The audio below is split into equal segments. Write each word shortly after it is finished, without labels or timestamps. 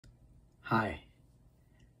Hi,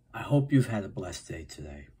 I hope you've had a blessed day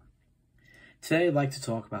today. Today I'd like to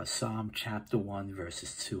talk about Psalm chapter 1,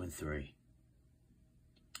 verses 2 and 3.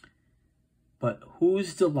 But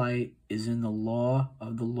whose delight is in the law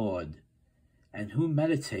of the Lord, and who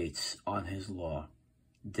meditates on his law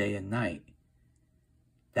day and night?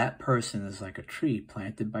 That person is like a tree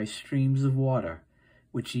planted by streams of water,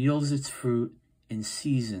 which yields its fruit in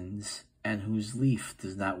seasons, and whose leaf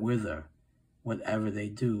does not wither. Whatever they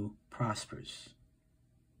do prospers.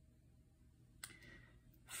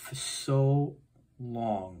 For so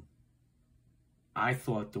long, I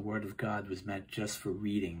thought the Word of God was meant just for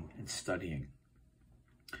reading and studying,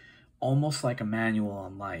 almost like a manual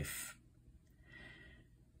on life.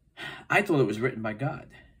 I thought it was written by God,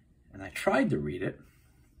 and I tried to read it,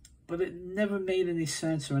 but it never made any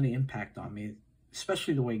sense or any impact on me,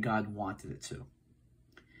 especially the way God wanted it to.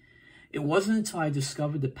 It wasn't until I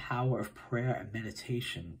discovered the power of prayer and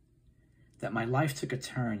meditation that my life took a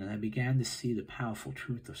turn and I began to see the powerful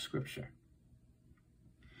truth of Scripture.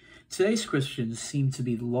 Today's Christians seem to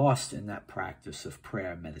be lost in that practice of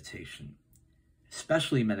prayer and meditation,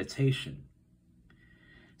 especially meditation.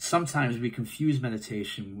 Sometimes we confuse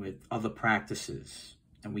meditation with other practices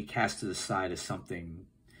and we cast it aside as something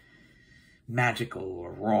magical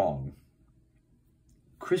or wrong.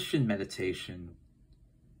 Christian meditation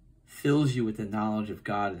fills you with the knowledge of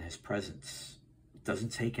God and his presence. It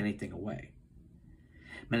doesn't take anything away.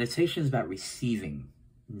 Meditation is about receiving,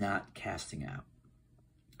 not casting out.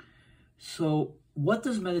 So, what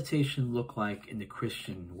does meditation look like in the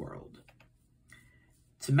Christian world?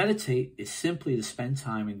 To meditate is simply to spend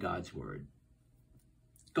time in God's Word,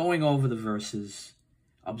 going over the verses,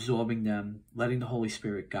 absorbing them, letting the Holy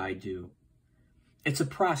Spirit guide you. It's a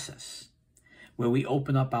process where we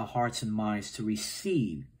open up our hearts and minds to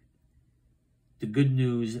receive the good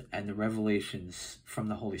news and the revelations from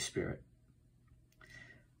the Holy Spirit.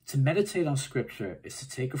 To meditate on Scripture is to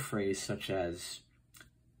take a phrase such as,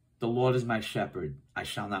 "The Lord is my shepherd, I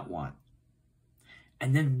shall not want,"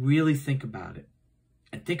 and then really think about it,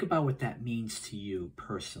 and think about what that means to you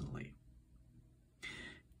personally.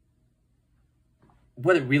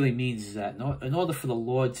 What it really means is that in order for the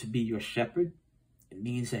Lord to be your shepherd, it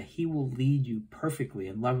means that he will lead you perfectly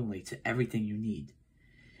and lovingly to everything you need.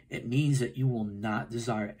 It means that you will not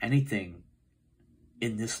desire anything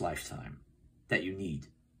in this lifetime that you need.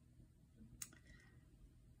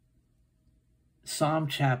 Psalm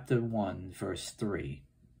chapter 1, verse 3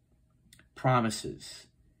 promises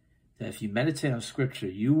that if you meditate on Scripture,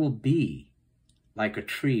 you will be like a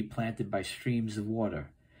tree planted by streams of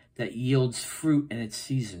water that yields fruit in its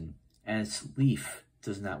season, and its leaf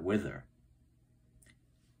does not wither.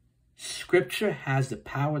 Scripture has the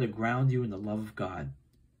power to ground you in the love of God.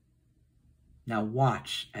 Now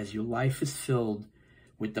watch as your life is filled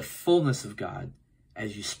with the fullness of God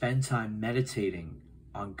as you spend time meditating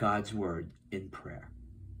on God's Word in prayer.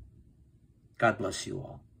 God bless you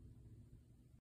all.